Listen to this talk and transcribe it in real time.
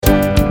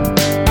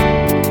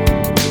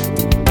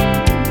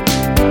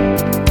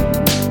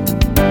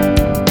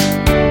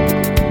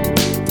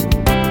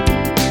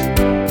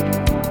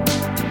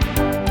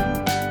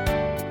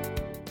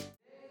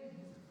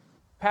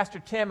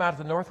Pastor Tim out at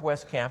the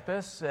Northwest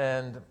Campus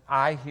and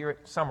I here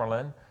at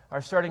Summerlin are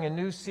starting a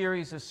new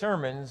series of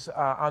sermons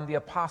on the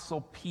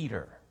Apostle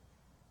Peter.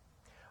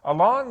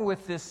 Along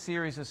with this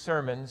series of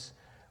sermons,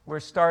 we're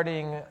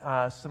starting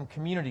some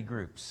community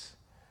groups.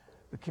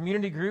 The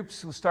community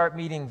groups will start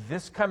meeting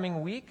this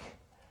coming week.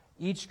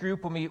 Each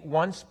group will meet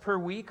once per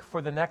week for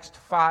the next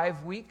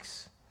 5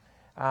 weeks.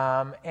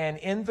 And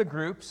in the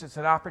groups, it's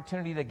an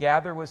opportunity to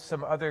gather with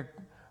some other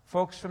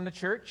folks from the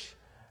church,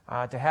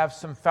 to have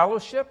some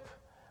fellowship,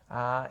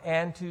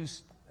 and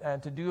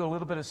to do a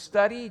little bit of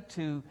study,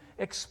 to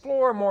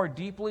explore more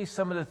deeply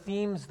some of the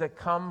themes that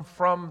come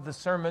from the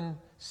sermon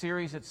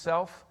series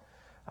itself,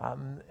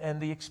 and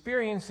the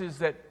experiences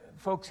that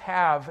folks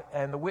have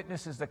and the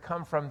witnesses that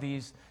come from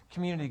these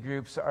community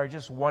groups are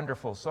just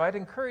wonderful. So I'd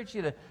encourage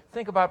you to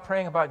think about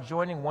praying about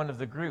joining one of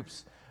the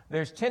groups.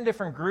 There's 10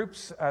 different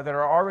groups that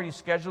are already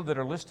scheduled that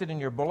are listed in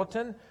your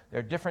bulletin. There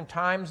are different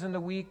times in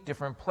the week,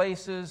 different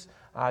places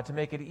to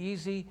make it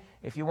easy.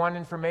 If you want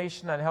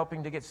information on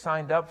helping to get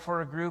signed up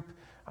for a group,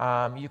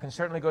 you can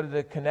certainly go to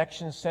the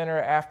Connection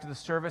Center after the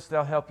service.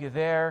 They'll help you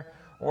there.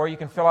 Or you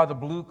can fill out the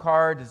blue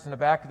card. It's in the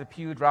back of the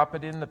pew. Drop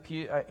it in the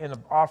pew, in the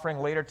offering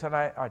later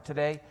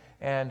today,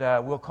 and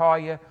we'll call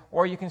you.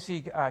 Or you can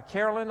see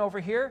Carolyn over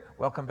here.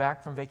 Welcome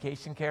back from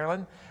vacation,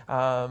 Carolyn.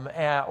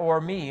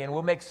 Or me, and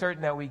we'll make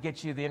certain that we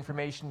get you the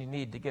information you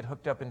need to get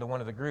hooked up into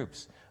one of the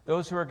groups.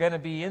 Those who are going to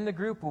be in the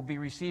group will be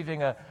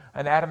receiving an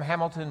Adam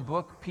Hamilton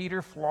book,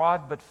 Peter,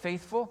 Flawed but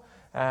Faithful.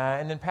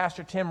 And then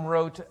Pastor Tim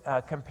wrote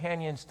a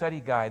companion study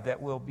guide that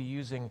we'll be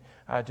using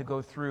to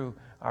go through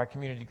our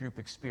community group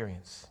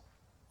experience.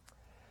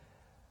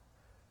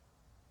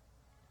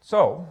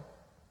 So,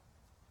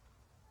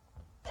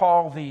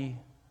 Paul the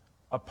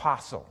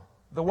Apostle,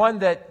 the one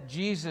that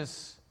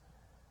Jesus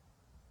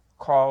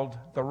called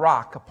the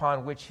rock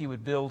upon which he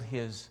would build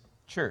his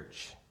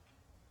church.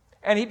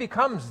 And he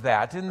becomes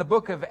that. In the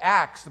book of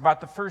Acts,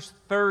 about the first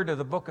third of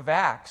the book of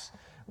Acts,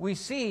 we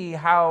see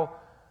how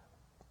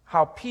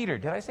Peter,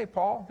 did I say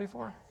Paul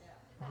before?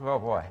 Oh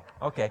boy,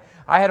 okay.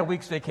 I had a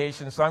week's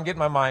vacation, so I'm getting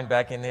my mind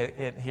back in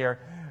it here.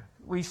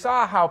 We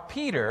saw how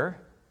Peter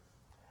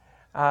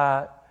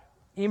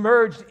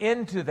emerged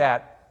into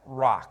that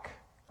rock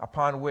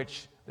upon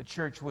which the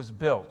church was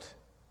built.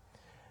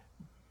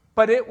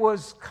 But it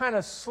was kind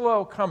of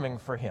slow coming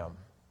for him.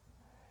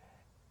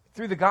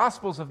 Through the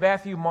Gospels of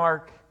Matthew,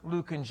 Mark,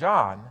 Luke, and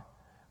John,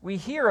 we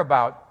hear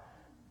about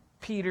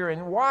Peter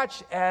and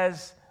watch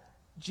as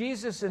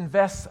Jesus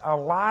invests a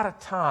lot of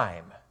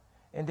time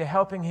into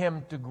helping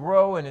him to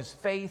grow in his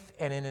faith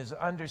and in his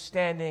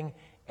understanding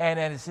and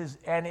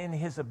in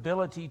his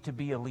ability to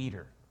be a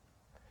leader.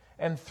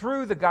 And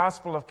through the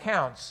gospel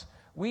accounts,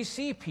 we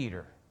see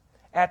Peter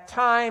at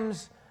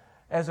times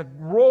as a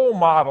role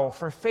model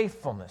for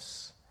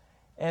faithfulness,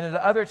 and at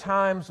other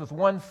times with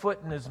one foot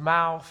in his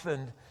mouth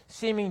and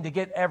seeming to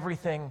get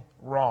everything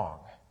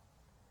wrong.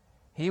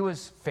 He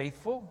was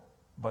faithful,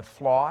 but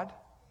flawed.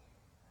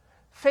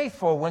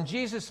 Faithful when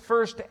Jesus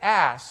first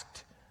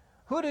asked,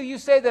 "Who do you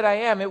say that I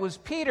am?" It was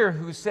Peter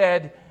who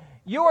said,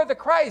 "You are the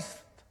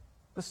Christ,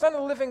 the Son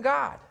of the living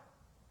God."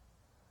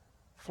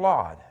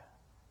 Flawed.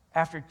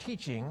 After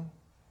teaching,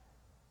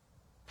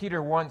 Peter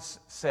once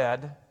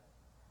said,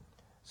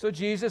 "So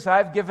Jesus,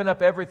 I've given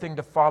up everything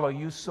to follow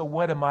you, so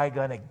what am I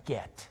going to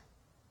get?"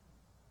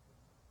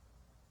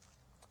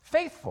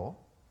 Faithful.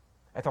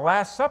 At the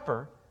Last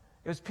Supper,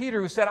 it was Peter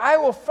who said, "I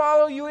will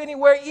follow you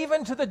anywhere,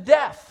 even to the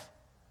death."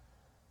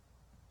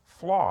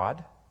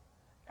 Flawed.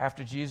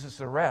 After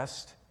Jesus'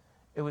 arrest,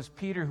 it was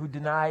Peter who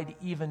denied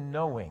even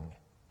knowing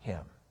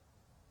him.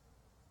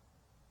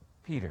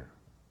 Peter,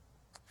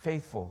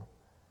 faithful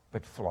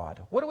but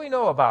flawed. What do we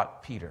know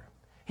about Peter?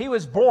 He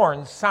was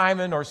born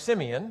Simon or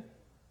Simeon.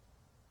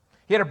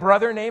 He had a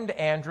brother named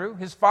Andrew.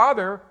 His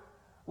father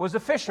was a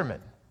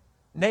fisherman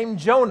named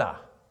Jonah.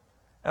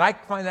 And I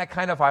find that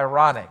kind of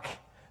ironic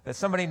that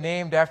somebody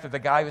named after the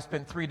guy who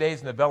spent 3 days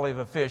in the belly of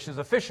a fish is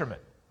a fisherman.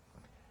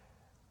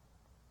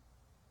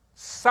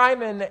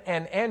 Simon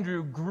and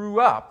Andrew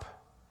grew up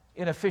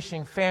in a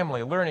fishing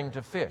family, learning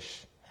to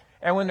fish.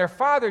 And when their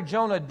father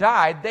Jonah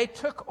died, they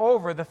took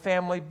over the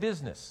family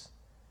business.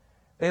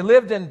 They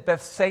lived in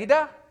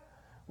Bethsaida,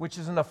 which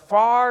is in the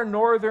far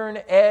northern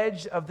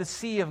edge of the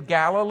Sea of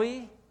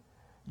Galilee,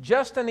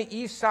 just on the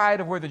east side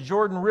of where the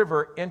Jordan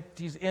River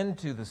empties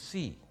into the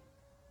sea.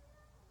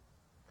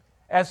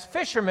 As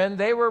fishermen,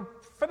 they were,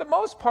 for the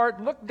most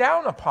part, looked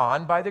down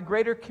upon by the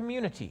greater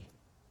community,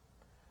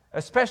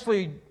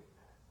 especially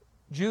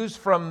Jews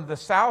from the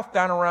south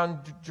down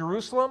around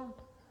Jerusalem,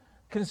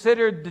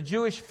 considered the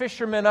Jewish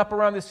fishermen up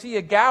around the Sea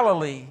of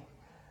Galilee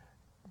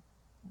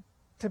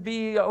to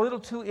be a little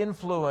too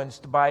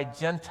influenced by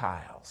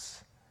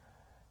Gentiles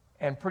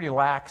and pretty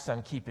lax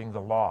on keeping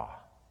the law.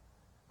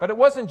 But it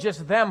wasn't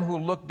just them who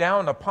looked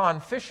down upon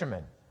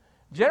fishermen.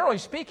 Generally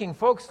speaking,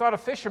 folks thought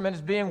of fishermen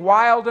as being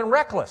wild and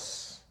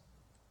reckless.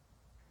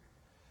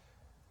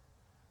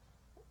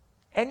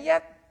 And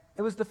yet,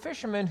 it was the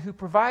fishermen who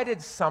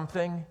provided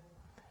something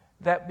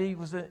that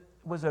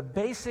was a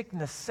basic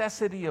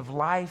necessity of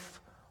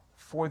life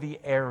for the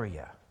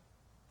area,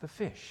 the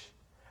fish.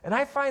 And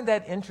I find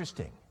that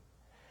interesting,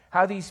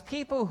 how these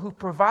people who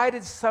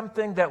provided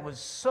something that was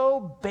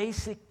so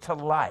basic to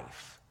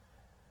life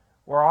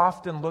were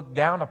often looked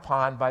down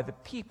upon by the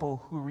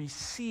people who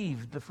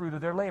received the fruit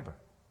of their labor.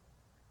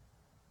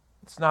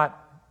 It's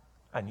not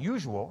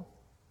unusual.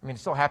 I mean, it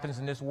still happens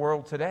in this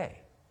world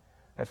today,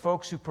 that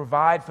folks who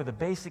provide for the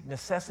basic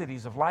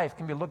necessities of life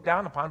can be looked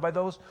down upon by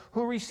those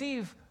who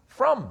receive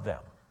from them.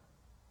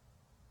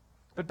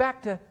 But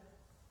back to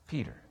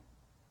Peter.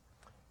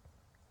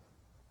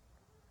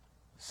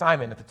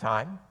 Simon at the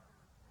time,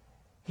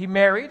 he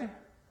married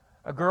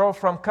a girl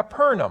from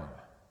Capernaum,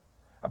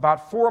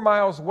 about 4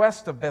 miles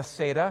west of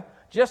Bethsaida,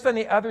 just on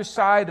the other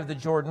side of the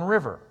Jordan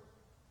River.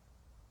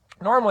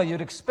 Normally,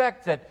 you'd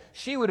expect that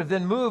she would have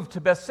then moved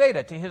to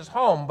Bethsaida, to his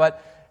home,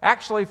 but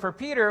actually for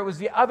Peter, it was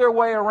the other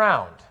way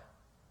around.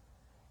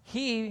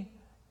 He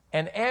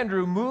and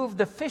Andrew moved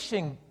the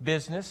fishing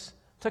business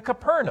to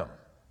Capernaum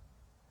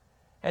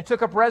and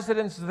took up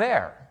residence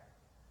there.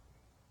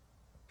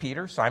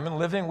 Peter, Simon,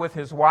 living with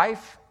his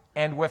wife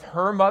and with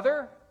her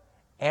mother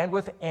and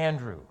with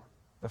Andrew.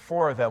 The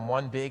four of them,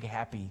 one big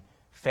happy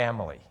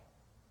family.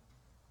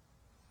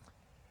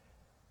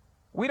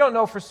 We don't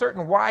know for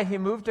certain why he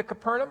moved to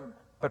Capernaum,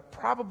 but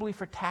probably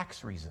for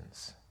tax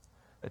reasons.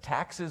 The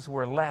taxes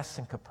were less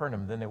in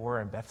Capernaum than they were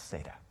in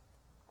Bethsaida.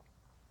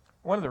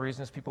 One of the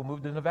reasons people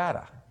moved to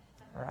Nevada,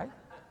 all right?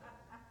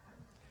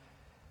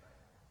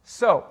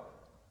 So,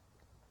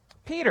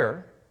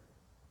 Peter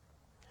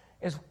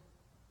is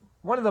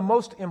one of the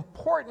most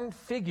important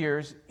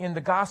figures in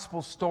the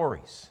gospel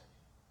stories.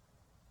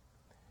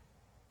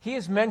 He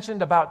is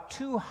mentioned about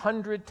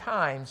 200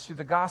 times through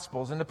the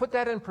Gospels. And to put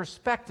that in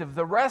perspective,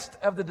 the rest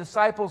of the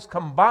disciples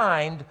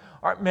combined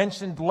are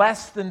mentioned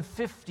less than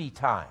 50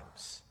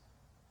 times.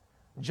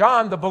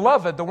 John, the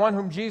beloved, the one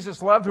whom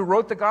Jesus loved, who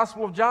wrote the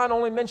Gospel of John,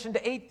 only mentioned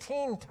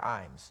 18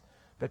 times.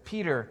 But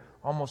Peter,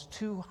 almost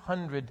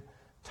 200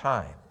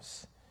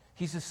 times.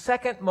 He's the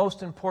second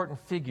most important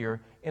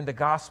figure in the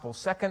gospel,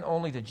 second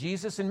only to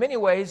Jesus. In many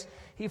ways,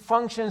 he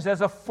functions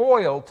as a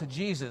foil to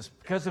Jesus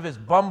because of his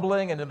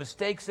bumbling and the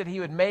mistakes that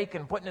he would make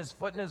and putting his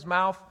foot in his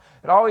mouth.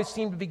 It always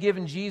seemed to be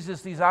giving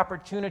Jesus these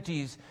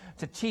opportunities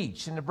to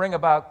teach and to bring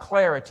about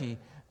clarity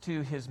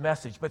to his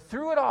message. But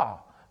through it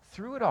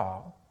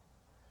all,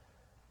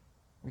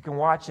 we can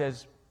watch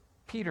as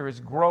Peter is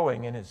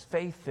growing in his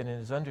faith and in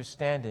his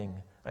understanding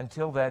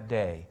until that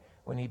day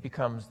when he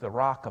becomes the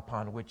rock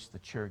upon which the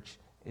church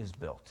is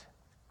built.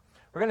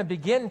 We're going to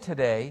begin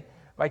today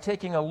by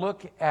taking a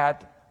look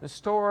at the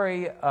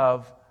story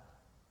of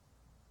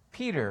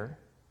Peter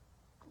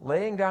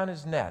laying down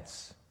his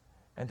nets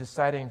and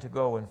deciding to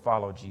go and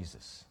follow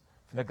Jesus.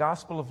 From the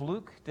Gospel of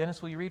Luke,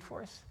 Dennis, will you read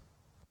for us?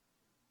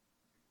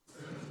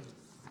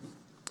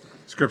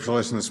 Scripture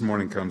lesson this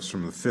morning comes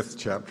from the 5th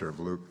chapter of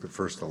Luke, the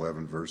first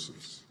 11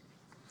 verses.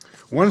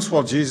 Once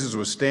while Jesus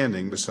was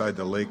standing beside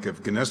the lake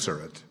of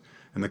Gennesaret,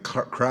 and the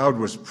crowd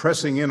was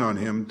pressing in on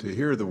him to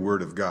hear the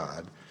word of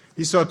God,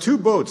 he saw 2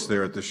 boats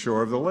there at the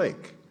shore of the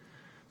lake.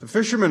 The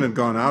fishermen had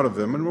gone out of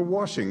them and were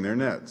washing their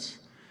nets.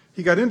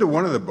 He got into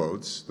one of the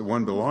boats, the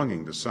one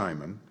belonging to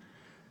Simon,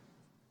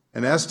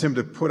 and asked him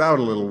to put out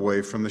a little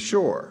way from the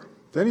shore.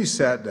 Then he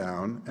sat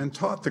down and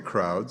taught the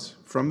crowds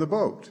from the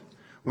boat.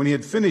 When he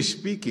had finished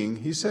speaking,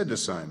 he said to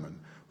Simon,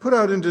 "Put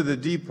out into the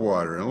deep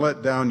water and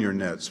let down your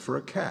nets for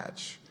a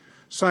catch."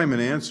 Simon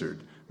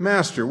answered,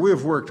 "Master, we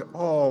have worked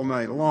all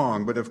night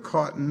long, but have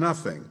caught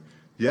nothing.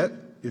 Yet,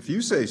 if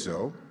you say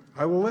so,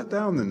 I will let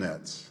down the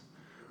nets."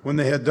 When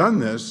they had done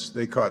this,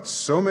 they caught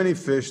so many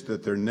fish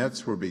that their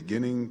nets were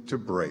beginning to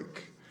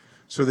break.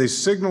 So they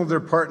signaled their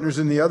partners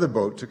in the other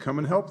boat to come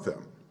and help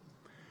them.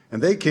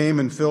 And they came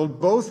and filled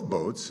both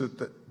boats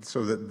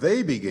so that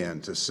they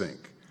began to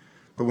sink.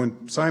 But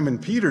when Simon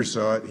Peter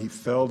saw it, he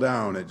fell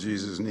down at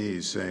Jesus'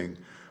 knees, saying,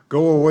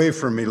 "Go away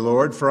from me,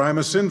 Lord, for I am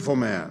a sinful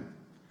man."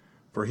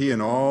 For he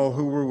and all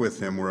who were with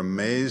him were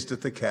amazed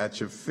at the catch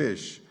of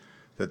fish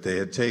that they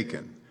had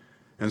taken.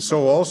 And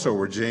so also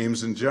were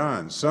James and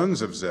John,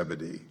 sons of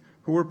Zebedee,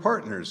 who were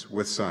partners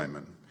with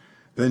Simon.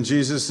 Then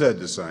Jesus said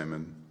to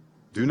Simon,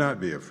 "Do not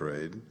be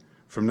afraid.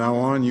 From now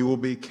on you will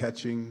be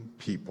catching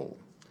people."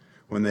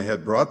 When they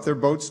had brought their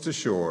boats to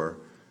shore,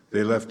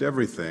 they left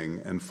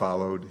everything and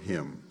followed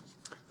him.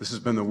 This has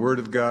been the word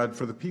of God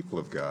for the people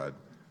of God.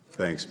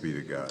 Thanks be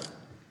to God.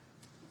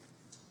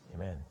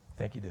 Amen.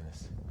 Thank you,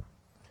 Dennis.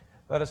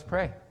 Let us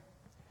pray.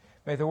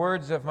 May the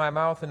words of my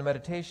mouth and the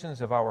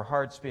meditations of our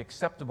hearts be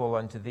acceptable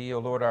unto thee, O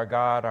Lord our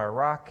God, our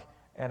rock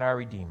and our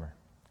Redeemer.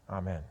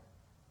 Amen.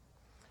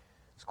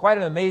 It's quite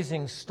an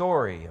amazing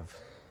story of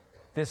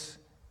this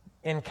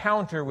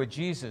encounter with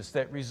Jesus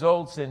that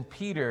results in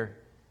Peter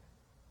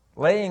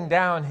laying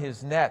down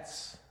his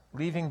nets,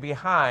 leaving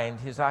behind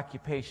his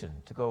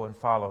occupation to go and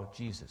follow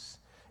Jesus.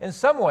 In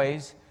some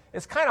ways,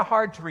 it's kind of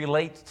hard to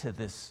relate to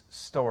this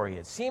story.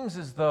 It seems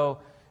as though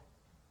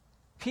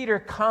Peter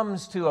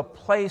comes to a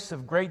place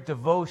of great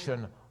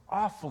devotion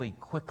awfully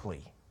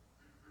quickly.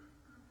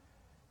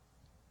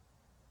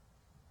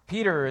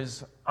 Peter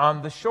is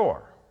on the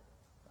shore.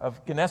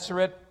 of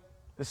Gennesaret,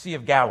 the Sea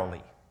of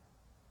Galilee.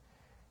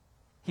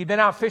 He'd been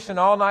out fishing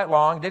all night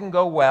long, didn't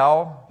go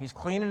well. He's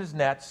cleaning his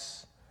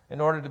nets in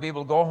order to be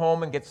able to go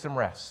home and get some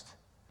rest.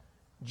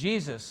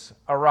 Jesus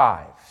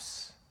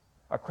arrives.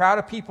 A crowd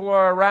of people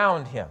are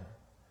around him.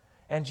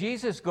 And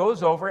Jesus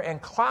goes over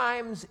and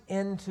climbs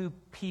into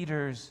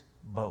Peter's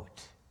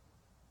boat.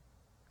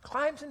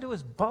 Climbs into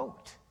his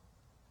boat.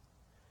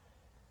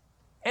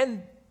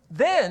 And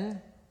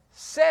then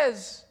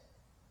says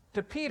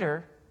to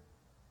Peter,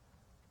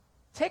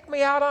 "Take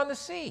me out on the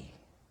sea."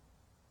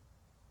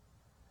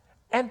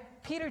 And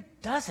Peter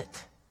does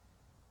it.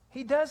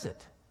 He does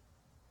it.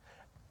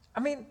 I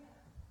mean,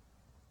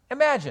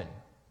 imagine,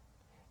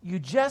 you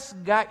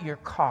just got your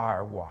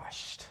car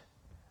washed.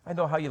 I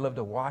know how you love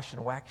to wash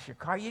and wax your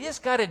car. You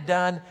just got it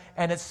done,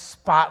 and it's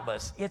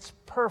spotless. It's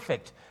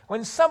perfect.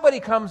 When somebody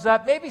comes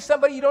up, maybe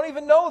somebody you don't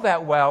even know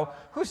that well,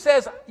 who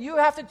says, "You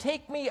have to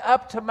take me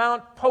up to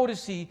Mount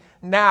Potosi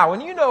now."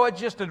 And you know it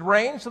just had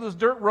rained, so those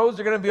dirt roads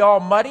are going to be all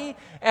muddy,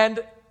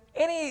 and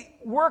any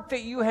work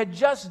that you had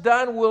just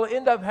done will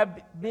end up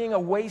being a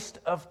waste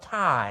of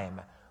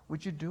time.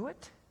 Would you do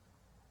it?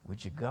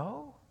 Would you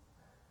go?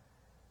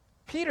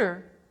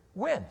 Peter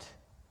went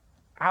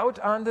out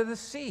onto the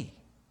sea.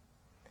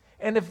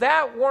 And if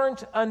that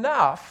weren't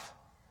enough,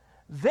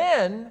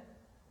 then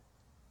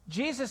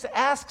Jesus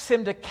asks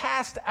him to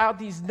cast out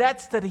these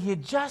nets that he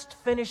had just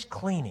finished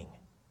cleaning.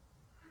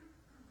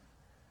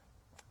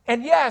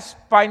 And yes,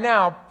 by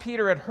now,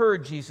 Peter had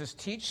heard Jesus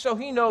teach, so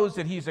he knows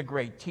that he's a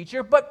great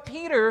teacher. But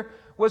Peter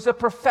was a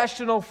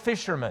professional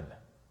fisherman.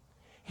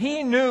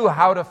 He knew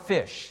how to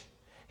fish.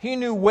 He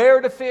knew where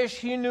to fish.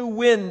 He knew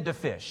when to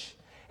fish.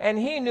 And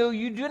he knew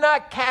you do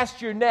not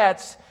cast your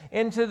nets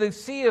into the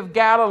Sea of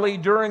Galilee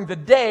during the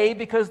day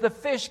because the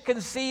fish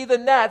can see the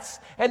nets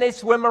and they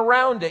swim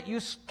around it. You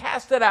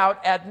cast it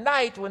out at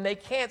night when they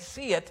can't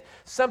see it,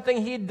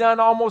 something he'd done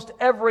almost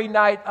every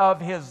night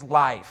of his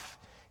life.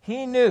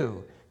 He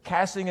knew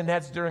casting the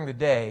nets during the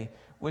day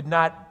would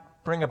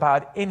not bring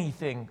about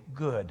anything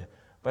good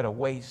but a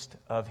waste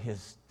of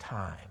his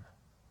time.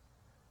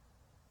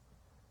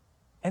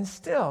 And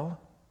still,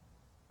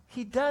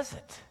 he does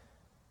it.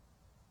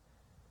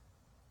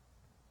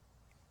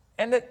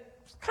 And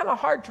it's kind of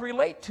hard to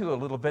relate to a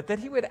little bit that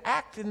he would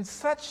act in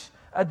such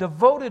a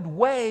devoted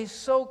way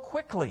so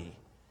quickly,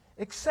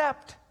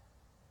 except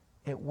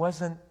it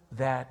wasn't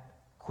that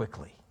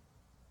quickly.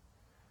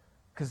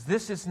 Because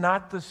this is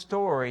not the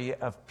story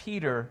of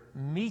Peter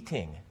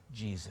meeting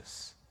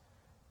Jesus.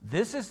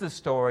 This is the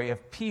story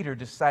of Peter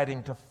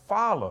deciding to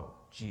follow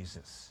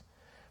Jesus.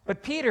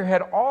 But Peter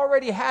had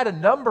already had a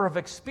number of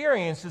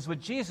experiences with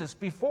Jesus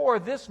before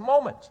this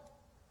moment.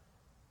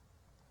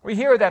 We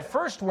hear that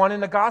first one in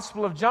the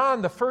Gospel of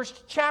John, the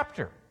first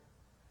chapter,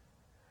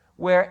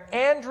 where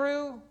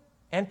Andrew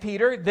and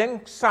Peter,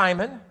 then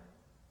Simon,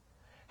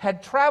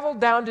 had traveled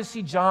down to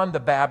see John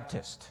the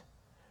Baptist.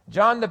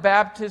 John the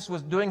Baptist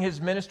was doing his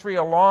ministry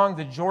along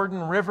the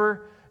Jordan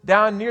River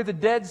down near the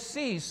Dead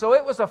Sea. So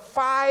it was a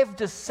 5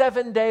 to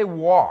 7 day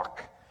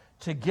walk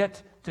to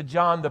get to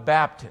John the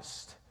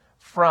Baptist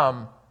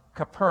from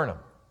Capernaum.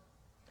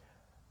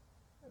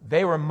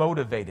 They were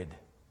motivated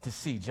to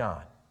see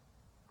John.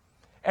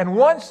 And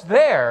once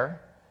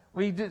there,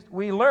 we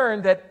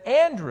learned that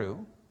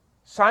Andrew,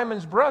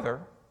 Simon's brother,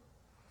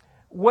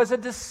 was a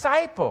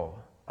disciple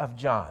of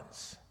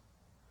John's.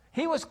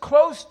 He was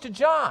close to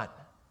John.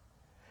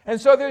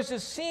 And so there's a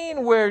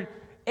scene where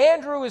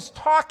Andrew is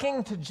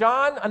talking to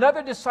John.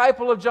 Another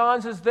disciple of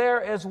John's is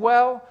there as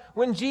well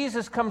when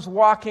Jesus comes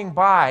walking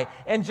by.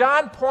 And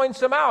John points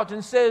him out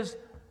and says,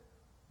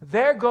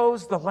 "There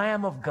goes the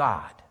Lamb of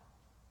God."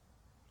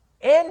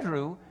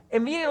 Andrew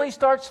immediately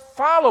starts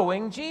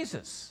following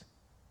Jesus.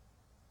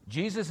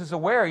 Jesus is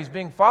aware he's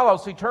being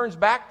followed, so he turns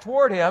back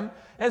toward him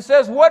and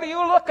says, "What are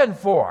you looking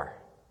for?"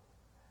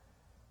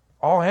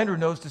 All Andrew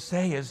knows to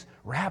say is,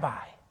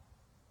 "Rabbi."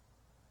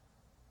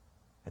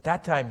 At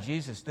that time,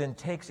 Jesus then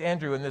takes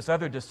Andrew and this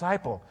other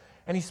disciple,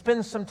 and he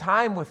spends some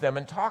time with them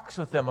and talks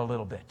with them a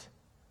little bit.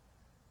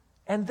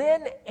 And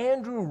then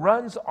Andrew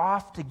runs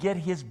off to get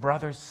his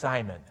brother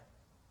Simon.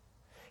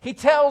 He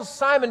tells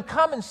Simon,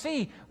 "Come and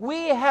see,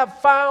 we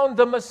have found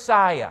the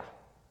Messiah."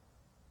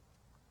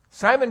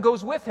 Simon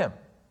goes with him,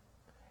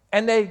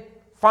 and they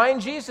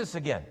find Jesus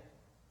again.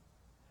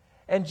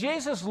 And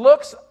Jesus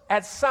looks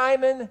at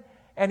Simon,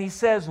 and he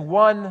says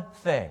one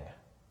thing: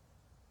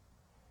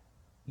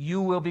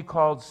 "You will be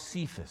called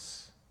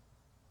Cephas,"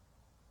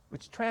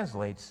 which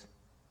translates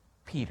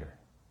Peter.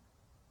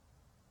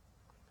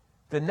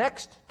 The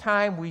next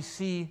time we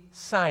see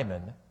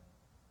Simon,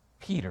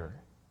 Peter,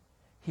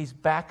 he's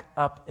back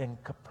up in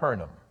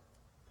Capernaum.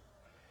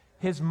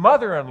 His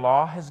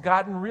mother-in-law has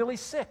gotten really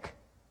sick.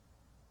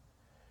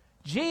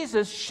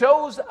 Jesus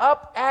shows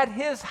up at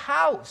his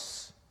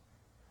house,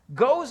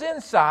 goes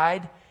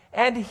inside,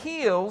 and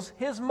heals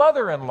his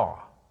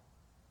mother-in-law.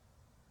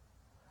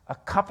 A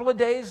couple of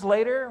days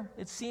later,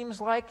 it seems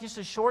like just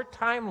a short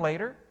time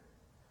later,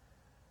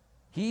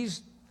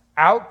 he's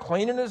out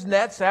cleaning his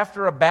nets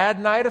after a bad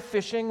night of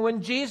fishing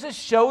when Jesus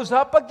shows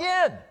up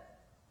again.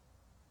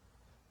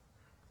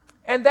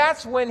 And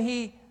that's when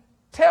he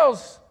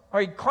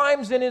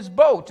climbs in his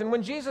boat. And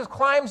when Jesus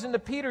climbs into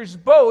Peter's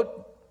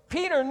boat,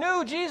 Peter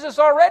knew Jesus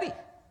already.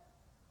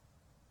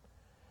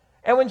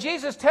 And when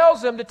Jesus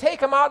tells him to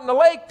take him out in the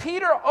lake,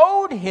 Peter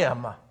owed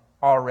him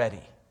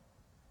already.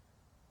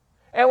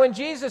 And when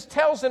Jesus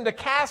tells him to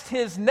cast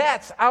his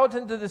nets out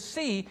into the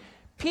sea,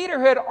 Peter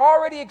had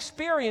already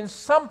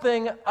experienced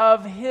something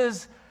of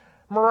his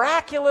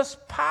miraculous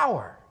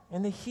power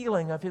in the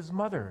healing of his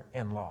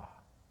mother-in-law.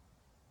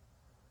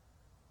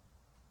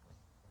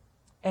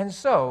 And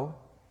so,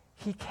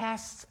 he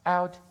casts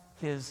out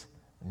his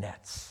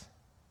nets.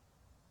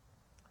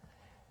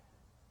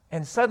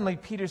 And suddenly,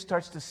 Peter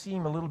starts to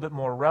seem a little bit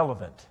more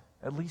relevant,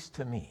 at least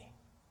to me,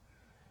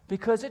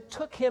 because it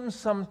took him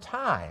some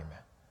time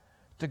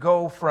to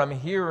go from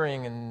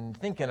hearing and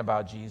thinking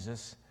about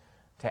Jesus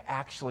to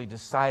actually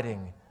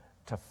deciding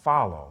to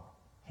follow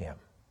him.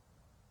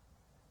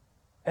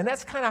 And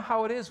that's kind of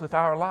how it is with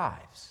our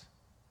lives.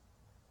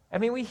 I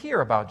mean, we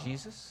hear about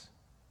Jesus.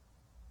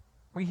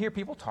 We hear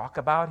people talk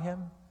about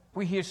him.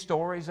 We hear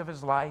stories of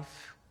his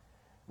life.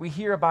 We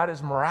hear about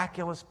his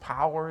miraculous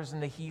powers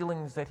and the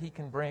healings that he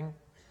can bring.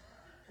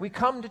 We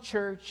come to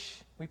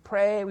church, we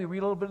pray, we read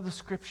a little bit of the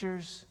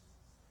scriptures,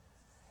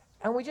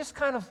 and we just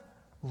kind of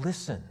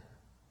listen.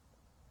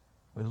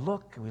 We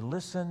look, we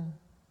listen.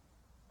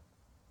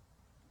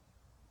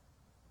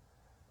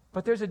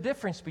 But there's a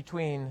difference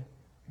between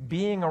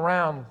being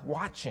around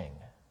watching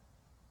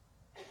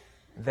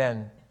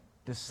than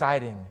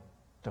deciding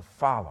to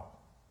follow.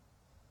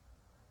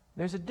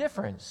 There's a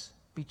difference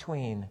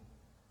between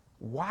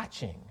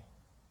watching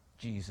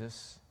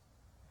Jesus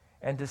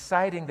and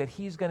deciding that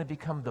he's going to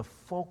become the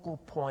focal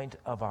point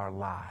of our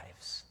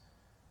lives,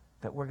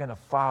 that we're going to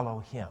follow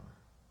him.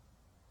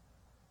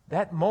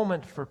 That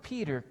moment for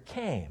Peter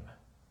came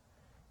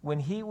when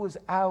he was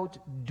out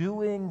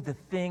doing the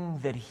thing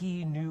that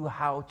he knew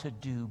how to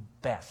do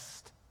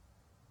best.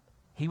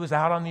 He was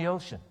out on the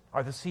ocean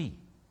or the sea.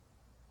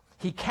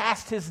 He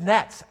cast his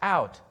nets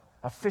out,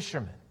 a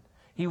fisherman.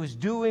 He was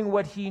doing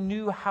what he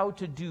knew how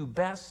to do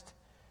best.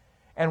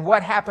 And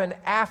what happened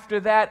after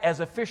that, as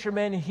a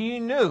fisherman, he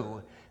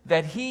knew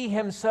that he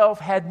himself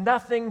had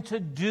nothing to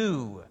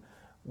do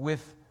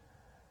with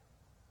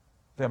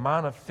the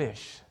amount of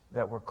fish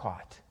that were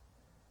caught.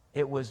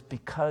 It was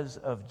because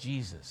of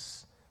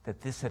Jesus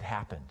that this had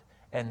happened.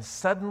 And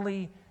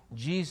suddenly,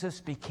 Jesus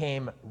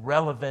became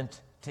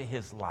relevant to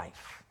his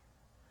life.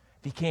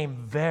 Became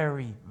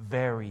very,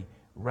 very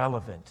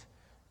relevant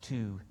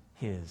to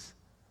his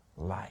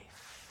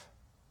life.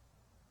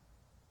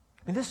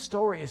 I mean, this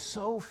story is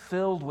so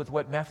filled with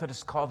what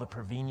Methodists call the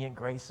prevenient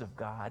grace of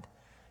God.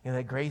 You know,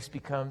 that grace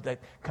that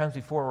comes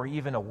before we're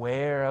even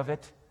aware of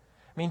it.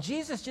 I mean,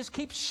 Jesus just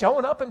keeps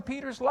showing up in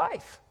Peter's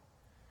life.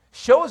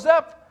 Shows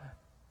up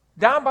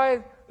down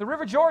by the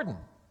River Jordan.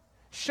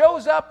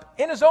 Shows up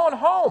in his own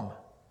home.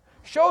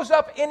 Shows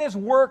up in his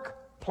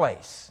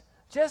workplace.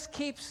 Just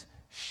keeps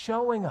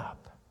showing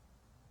up.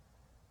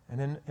 And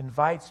then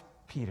invites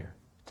Peter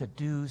to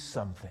do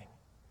something.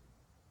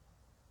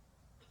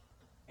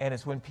 And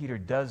it's when Peter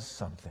does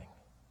something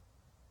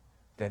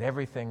that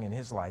everything in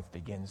his life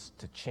begins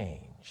to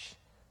change.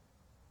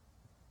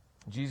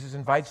 Jesus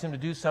invites him to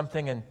do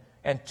something,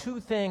 and two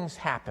things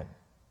happen.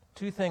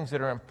 Two things that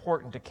are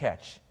important to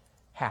catch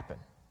happen.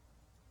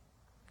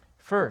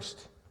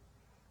 First,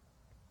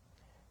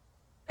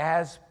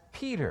 as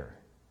Peter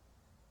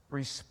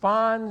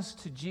responds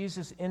to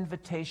Jesus'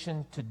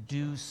 invitation to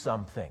do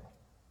something,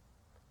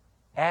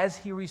 as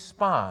he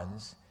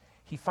responds,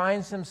 he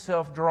finds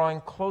himself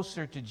drawing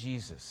closer to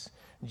Jesus.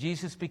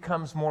 Jesus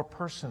becomes more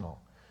personal,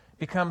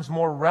 becomes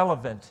more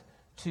relevant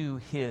to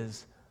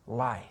his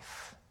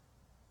life.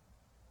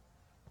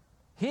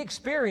 He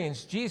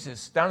experienced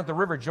Jesus down at the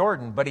River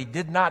Jordan, but he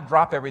did not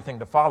drop everything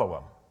to follow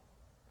him.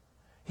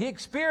 He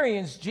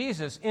experienced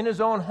Jesus in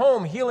his own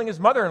home healing his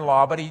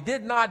mother-in-law, but he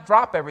did not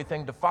drop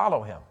everything to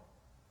follow him.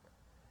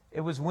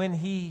 It was when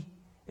he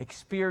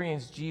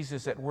experienced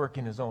Jesus at work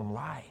in his own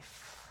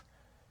life,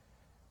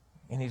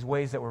 in these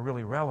ways that were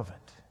really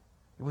relevant.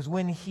 It was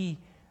when he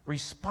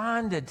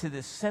responded to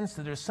this sense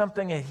that there's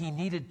something that he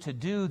needed to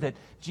do, that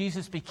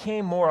Jesus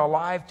became more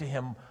alive to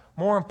him,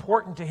 more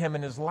important to him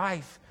in his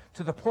life,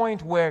 to the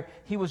point where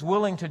he was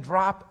willing to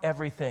drop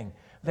everything,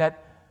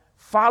 that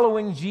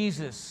following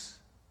Jesus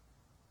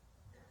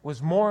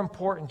was more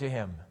important to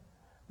him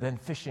than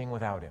fishing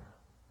without him.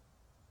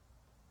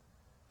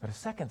 But a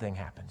second thing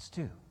happens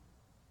too.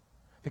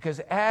 Because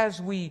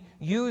as we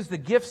use the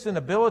gifts and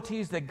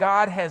abilities that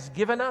God has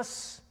given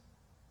us,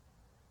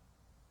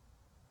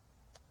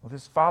 with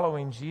this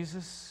following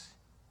Jesus,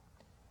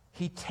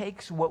 he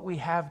takes what we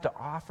have to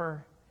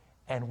offer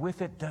and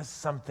with it does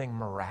something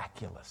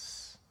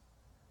miraculous.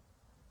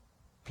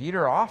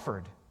 Peter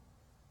offered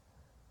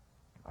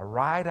a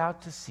ride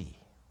out to sea.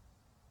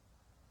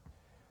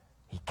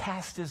 He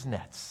cast his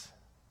nets.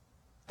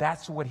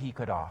 That's what he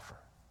could offer.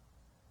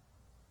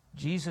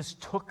 Jesus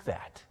took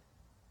that.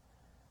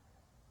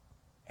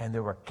 And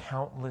there were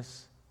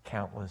countless,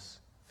 countless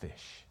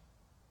fish.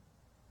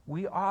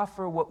 We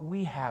offer what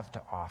we have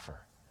to offer.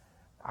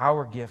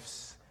 our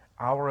gifts,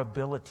 our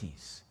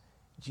abilities.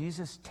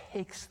 Jesus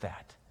takes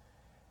that,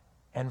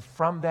 and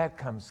from that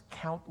comes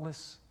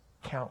countless,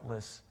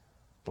 countless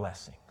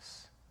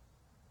blessings.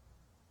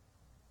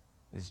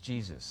 It's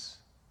Jesus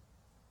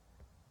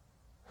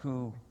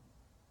who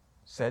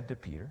said to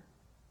Peter,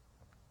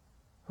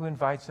 who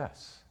invites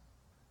us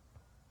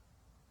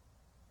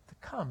to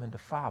come and to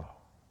follow,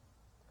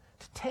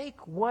 to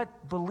take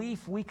what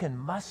belief we can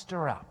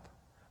muster up,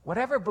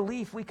 whatever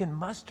belief we can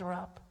muster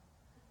up,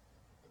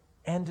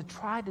 and to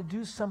try to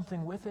do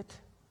something with it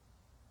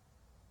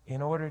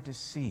in order to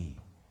see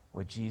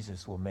what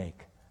Jesus will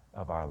make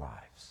of our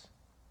lives.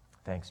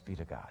 Thanks be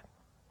to God.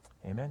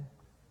 Amen.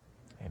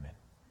 Amen.